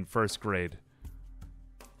spelling bee in 1st grade.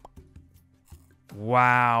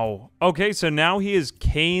 Wow. Okay, so now he is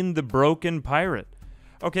Kane the Broken Pirate.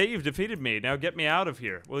 Okay, you've defeated me. Now get me out of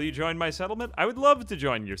here. Will you join my settlement? I would love to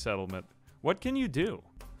join your settlement. What can you do?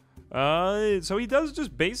 So he does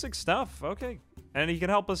just basic stuff. Okay. And he can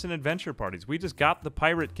help us in adventure parties. We just got the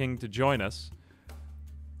Pirate King to join us.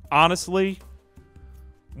 Honestly,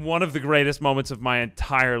 one of the greatest moments of my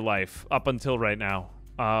entire life up until right now.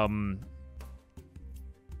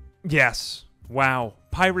 Yes. Wow.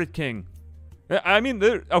 Pirate King. I mean,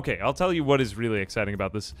 okay, I'll tell you what is really exciting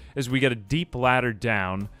about this is we get a deep ladder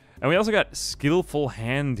down, and we also got skillful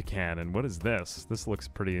hand cannon. What is this? This looks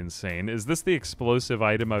pretty insane. Is this the explosive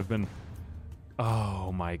item I've been...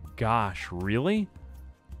 Oh my gosh, really?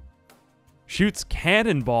 Shoots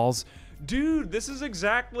cannonballs. Dude, this is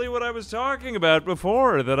exactly what I was talking about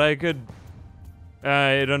before, that I could...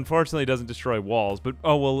 it unfortunately doesn't destroy walls, but...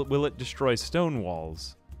 Oh, well, will it destroy stone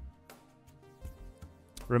walls?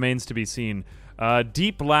 Remains to be seen.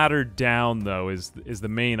 Deep ladder down, though, is the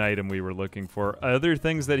main item we were looking for. Other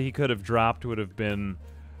things that he could have dropped would have been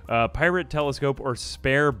pirate telescope or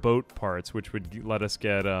spare boat parts, which would let us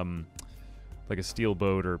get like a steel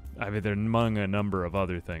boat, or I mean, they're among a number of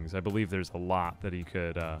other things. I believe there's a lot that he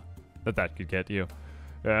could that could get you.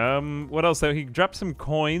 What else? Though he dropped some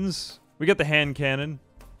coins. We got the hand cannon.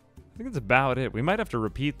 I think that's about it. We might have to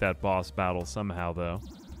repeat that boss battle somehow, though.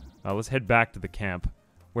 Let's head back to the camp.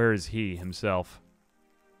 Where is he himself?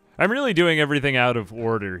 I'm really doing everything out of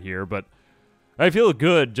order here, but I feel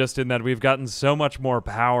good just in that we've gotten so much more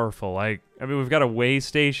powerful. I mean, we've got a way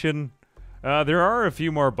station. There are a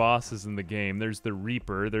few more bosses in the game. There's the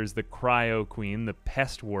Reaper. There's the Cryo Queen, the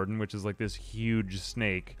Pest Warden, which is like this huge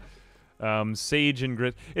snake. Sage and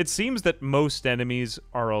Grit. It seems that most enemies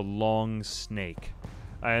are a long snake,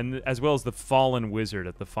 and as well as the Fallen Wizard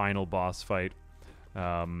at the final boss fight.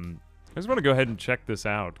 I just want to go ahead and check this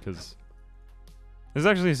out, because this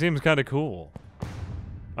actually seems kind of cool.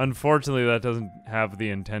 Unfortunately, that doesn't have the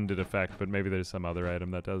intended effect, but maybe there's some other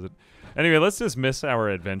item that does it. Anyway, let's dismiss our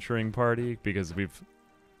adventuring party, because we've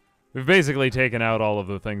basically taken out all of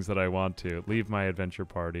the things that I want to. Leave my adventure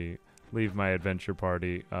party. Leave my adventure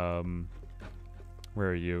party. Where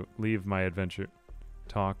are you? Leave my adventure...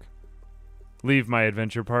 Talk. Leave my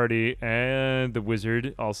adventure party. And the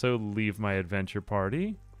wizard also leave my adventure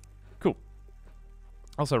party. Cool.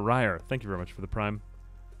 Also, Ryer, thank you very much for the prime.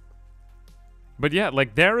 But yeah,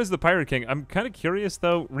 like, there is the Pirate King. I'm kind of curious,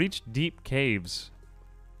 though. Reach deep caves.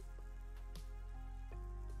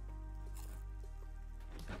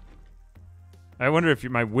 I wonder if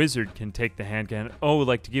my wizard can take the hand cannon. Oh,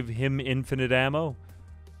 like to give him infinite ammo?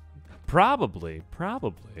 Probably.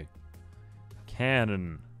 Probably.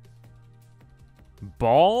 Cannon.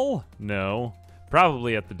 Ball? No.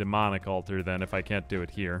 Probably at the demonic altar, then, if I can't do it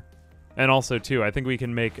here. And also, too, I think we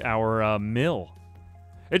can make our mill.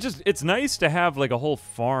 It's nice to have, like, a whole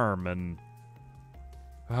farm and...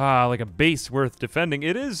 like a base worth defending.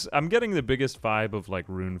 It is... I'm getting the biggest vibe of, like,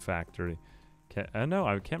 Rune Factory. No,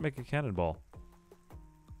 I can't make a cannonball.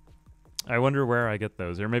 I wonder where I get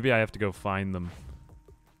those. Or maybe I have to go find them.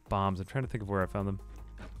 Bombs. I'm trying to think of where I found them.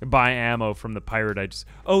 Buy ammo from the pirate.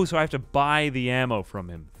 Oh, so I have to buy the ammo from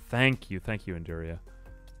him. Thank you. Thank you, Enduria.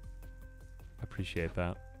 Appreciate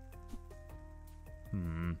that.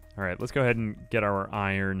 Alright, let's go ahead and get our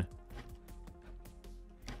iron.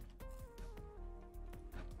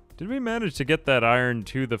 Did we manage to get that iron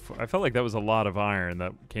to the... I felt like that was a lot of iron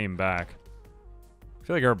that came back. I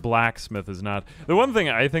feel like our blacksmith is not... The one thing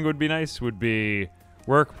I think would be nice would be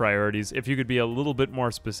work priorities, if you could be a little bit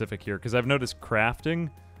more specific here, because I've noticed crafting.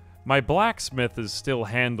 My blacksmith is still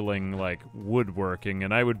handling, like, woodworking,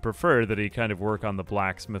 and I would prefer that he kind of work on the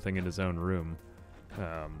blacksmithing in his own room.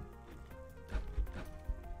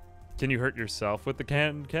 Can you hurt yourself with the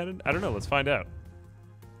cannon? I don't know. Let's find out.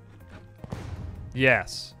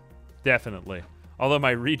 Yes. Definitely. Although my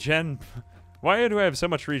regen... Why do I have so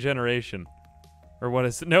much regeneration? Or what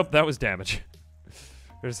is it? Nope, that was damage.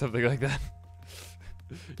 Or something like that.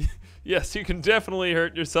 Yes, you can definitely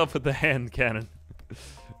hurt yourself with the hand cannon.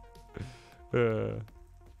 Now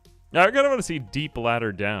I kind of want to see deep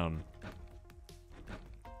ladder down.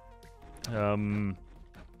 Here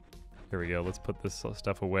we go. Let's put this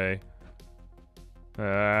stuff away.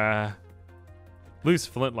 Loose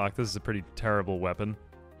flintlock. This is a pretty terrible weapon.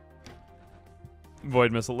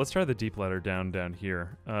 Void missile. Let's try the deep ladder down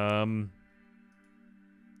here.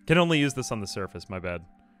 Can only use this on the surface. My bad.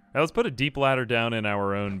 Now let's put a deep ladder down in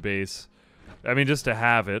our own base. I mean, just to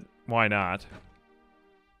have it. Why not?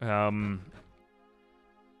 Hang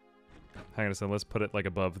on a second. Let's put it like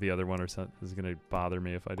above the other one or something. This is gonna bother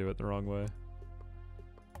me if I do it the wrong way.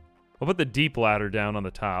 We'll put the deep ladder down on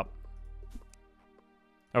the top.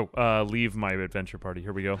 Oh, leave my adventure party.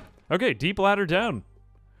 Here we go. Okay, deep ladder down.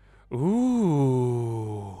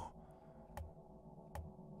 Ooh.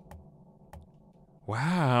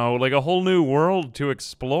 Wow, like a whole new world to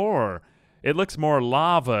explore. It looks more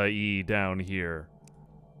lava-y down here.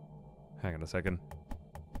 Hang on a second.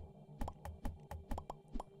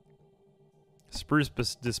 Spruce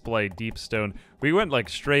display, deep stone. We went like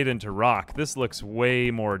straight into rock. This looks way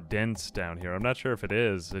more dense down here. I'm not sure if it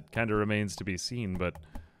is. It kind of remains to be seen, but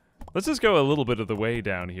let's just go a little bit of the way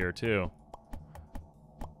down here too.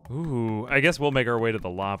 Ooh, I guess we'll make our way to the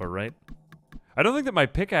lava, right? I don't think that my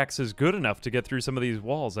pickaxe is good enough to get through some of these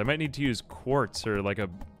walls. I might need to use quartz or like a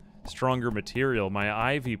stronger material. My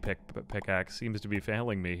ivy pickaxe seems to be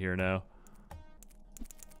failing me here now.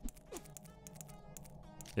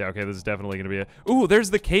 Yeah, okay, this is definitely going to be a... Ooh, there's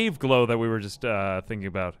the cave glow that we were just thinking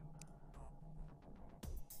about.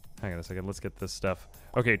 Hang on a second, let's get this stuff.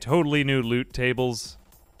 Okay, totally new loot tables.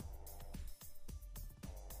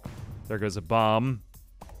 There goes a bomb.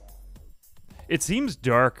 It seems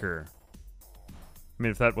darker. I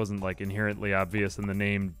mean, if that wasn't, like, inherently obvious in the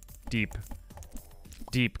name Deep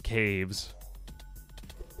Caves.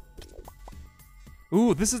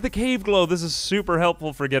 Ooh, this is the cave glow. This is super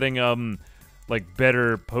helpful for getting, like,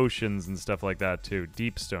 better potions and stuff like that, too.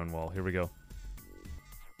 Deep stone wall. Here we go.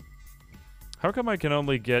 How come I can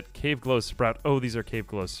only get cave glow sprout? Oh, these are cave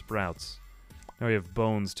glow sprouts. Now we have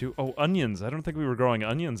bones, too. Oh, onions. I don't think we were growing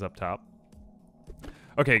onions up top.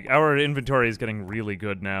 Okay, our inventory is getting really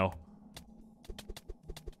good now.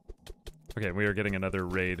 Okay, we are getting another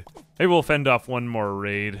raid. Maybe we'll fend off one more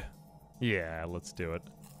raid. Yeah, let's do it.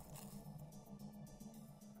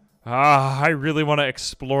 Ah, I really want to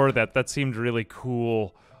explore that. That seemed really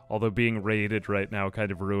cool. Although being raided right now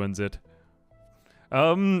kind of ruins it.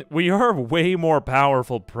 We are way more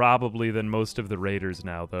powerful probably than most of the raiders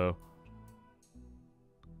now, though.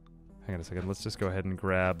 Hang on a second. Let's just go ahead and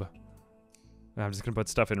grab... I'm just gonna put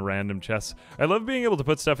stuff in random chests. I love being able to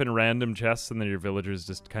put stuff in random chests and then your villagers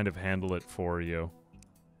just kind of handle it for you.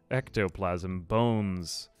 Ectoplasm,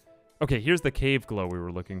 bones. Okay, here's the cave glow we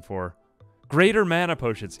were looking for. Greater mana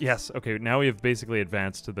potions. Yes, okay, now we have basically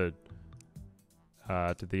advanced to the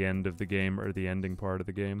end of the game, or the ending part of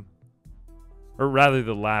the game. Or rather,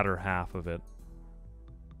 the latter half of it.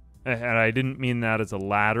 And I didn't mean that as a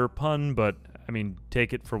ladder pun, but, I mean,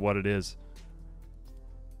 take it for what it is.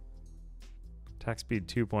 Attack speed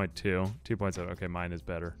 2.2. 2.7. Okay, mine is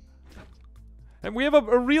better. And we have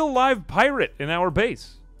a real live pirate in our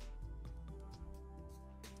base.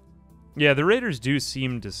 Yeah, the raiders do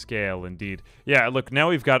seem to scale, indeed. Yeah, look, now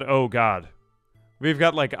we've got... Oh, God. We've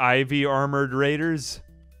got, like, ivy armored raiders.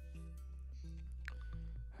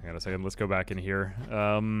 Hang on a second. Let's go back in here.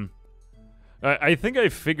 I think I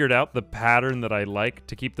figured out the pattern that I like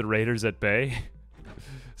to keep the raiders at bay.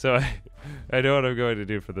 So I know what I'm going to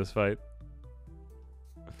do for this fight.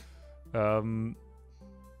 They're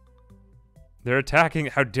attacking.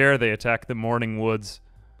 How dare they attack the morning woods?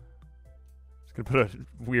 Just gonna put a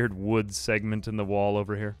weird wood segment in the wall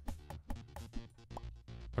over here.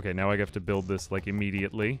 Okay, now I have to build this like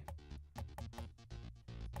immediately.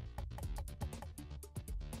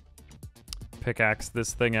 Pickaxe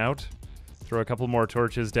this thing out. Throw a couple more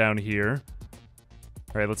torches down here.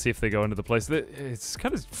 Alright, let's see if they go into the place. It's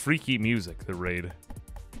kind of freaky music, the raid.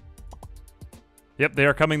 Yep, they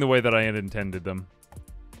are coming the way that I had intended them.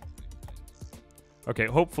 Okay,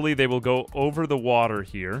 hopefully they will go over the water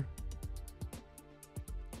here.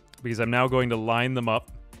 Because I'm now going to line them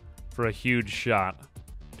up for a huge shot.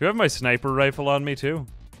 Do I have my sniper rifle on me too?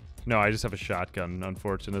 No, I just have a shotgun,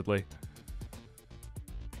 unfortunately.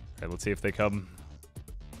 Alright, let's see if they come.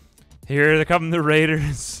 Here come the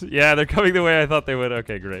raiders. Yeah, they're coming the way I thought they would.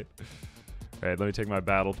 Okay, great. Alright, let me take my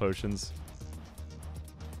battle potions.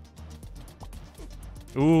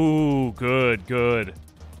 Ooh, good, good.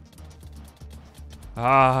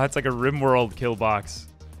 Ah, that's like a RimWorld kill box.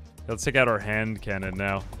 Let's take out our hand cannon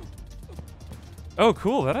now. Oh,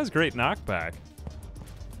 cool. That has great knockback.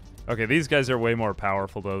 Okay, these guys are way more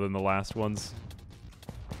powerful, though, than the last ones.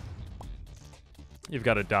 You've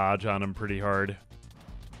got to dodge on them pretty hard.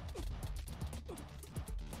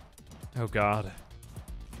 Oh, God.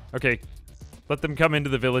 Okay, let them come into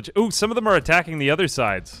the village. Ooh, some of them are attacking the other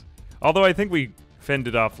sides. Although I think we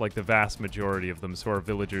fended off, like, the vast majority of them, so our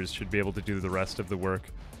villagers should be able to do the rest of the work.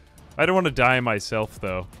 I don't want to die myself,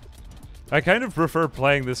 though. I kind of prefer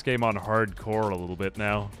playing this game on hardcore a little bit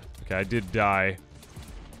now. Okay, I did die.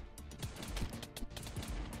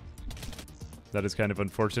 That is kind of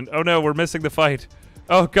unfortunate. Oh no, we're missing the fight.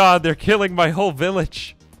 Oh God, they're killing my whole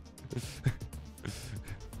village.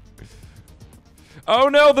 Oh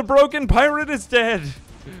no, the broken pirate is dead.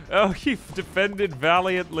 Oh, he defended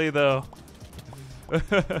valiantly though.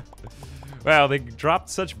 Wow, they dropped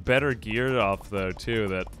such better gear off though too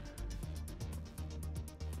that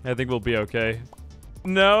I think we'll be okay.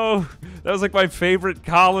 No, that was like my favorite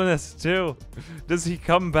colonist too. Does he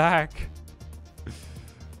come back?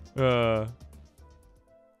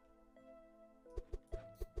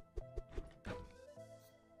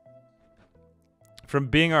 From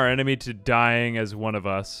being our enemy to dying as one of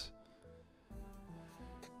us.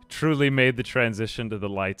 Truly made the transition to the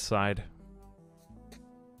light side.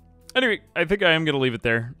 Anyway, I think I am going to leave it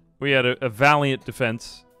there. We had a valiant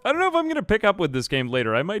defense. I don't know if I'm going to pick up with this game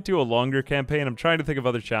later. I might do a longer campaign. I'm trying to think of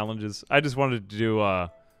other challenges. I just wanted to do,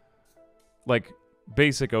 like,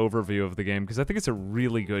 basic overview of the game, because I think it's a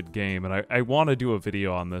really good game, and I want to do a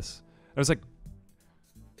video on this. I was like,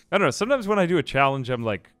 I don't know, sometimes when I do a challenge, I'm,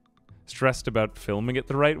 like, stressed about filming it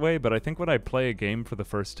the right way, but I think when I play a game for the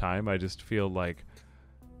first time, I just feel like,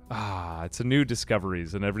 it's a new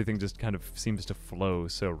discoveries, and everything just kind of seems to flow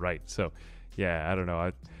so right. So, yeah, I don't know.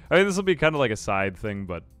 I mean, this will be kind of like a side thing,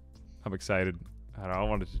 but I'm excited. I don't know, I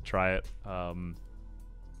wanted to try it. I'm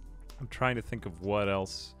trying to think of what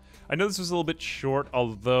else. I know this was a little bit short,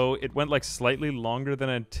 although it went like slightly longer than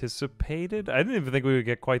anticipated. I didn't even think we would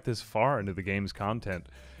get quite this far into the game's content.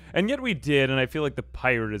 And yet we did, and I feel like the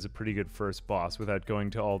pirate is a pretty good first boss without going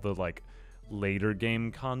to all the like later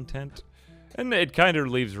game content. And it kind of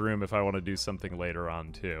leaves room if I want to do something later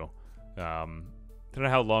on, too. I don't know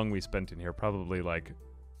how long we spent in here. Probably, like,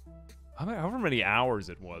 however many hours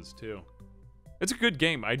it was, too. It's a good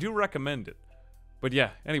game. I do recommend it. But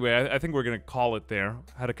yeah, anyway, I think we're going to call it there.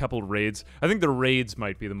 Had a couple raids. I think the raids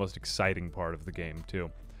might be the most exciting part of the game,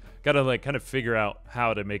 too. Gotta, like, kind of figure out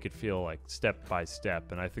how to make it feel, like, step by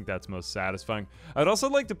step, and I think that's most satisfying. I'd also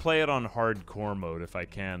like to play it on hardcore mode if I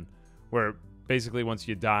can, where basically once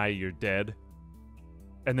you die, you're dead.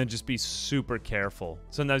 And then just be super careful.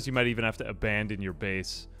 Sometimes you might even have to abandon your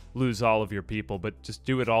base, lose all of your people, but just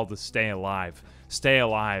do it all to stay alive. Stay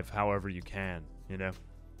alive however you can, you know?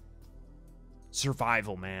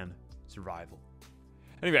 Survival, man. Survival.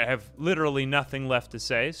 Anyway, I have literally nothing left to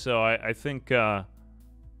say, so I think, yeah,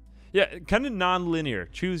 kind of non-linear.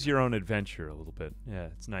 Choose your own adventure a little bit. Yeah,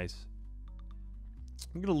 it's nice.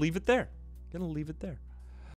 I'm gonna leave it there.